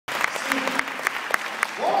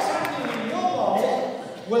What was happening in your bottle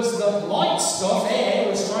was the light stuff, air,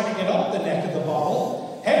 was trying to get up the neck of the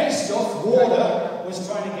bottle. Heavy stuff, water, was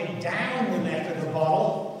trying to get down the neck of the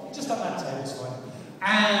bottle. Just on that table's fine.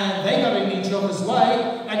 And they got in each other's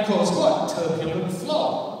way and caused what? Turbulent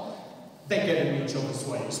flow. They get in each other's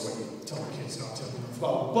way is what you tell the kids not turbulent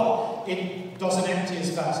flow. But it doesn't empty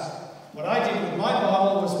as fast. What I did with my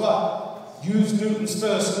bottle was what? Use Newton's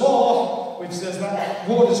first law, which says that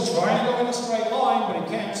water's trying to go in a straight line, but it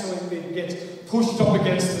can't, so it gets pushed up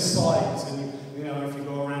against the sides. And you know, if you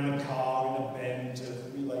go around the car in a bend to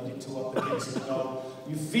relate it to what the kids know,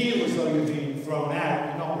 you feel as though you're being thrown out.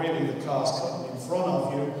 You're not really, the car's cutting in front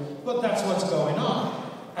of you, but that's what's going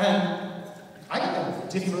on. And I got a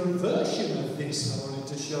different version of this I wanted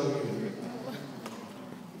to show you.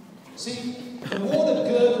 See, the water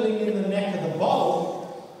gurgling in the neck of the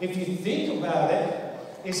bottle, if you think about it,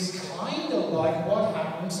 is kind of like what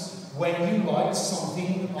happens when you light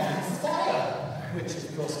something on fire, which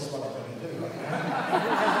of course is what I'm going to do right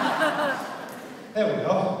now. There we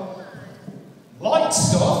go. Light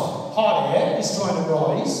stuff, hot air, is trying to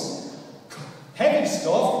rise. Heavy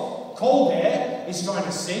stuff, cold air, is trying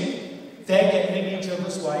to sink. They're getting in each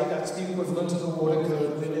other's way. That's the equivalent of the water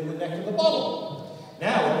gurgling in the neck of the bottle.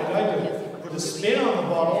 Now, what did I do? Put a spin on the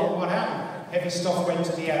bottle, and what happened? Heavy stuff went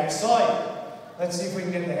to the outside. Let's see if we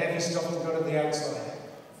can get the heavy stuff to go to the outside.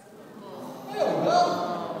 There we go.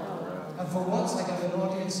 And for once, I got an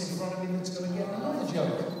audience in front of me that's going to get another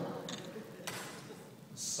joke.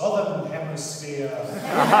 Southern Hemisphere.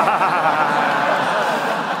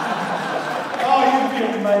 Oh, you'd be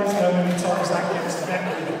amazed how many times that gets met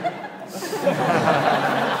with.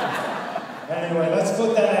 Anyway, let's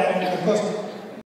put that out.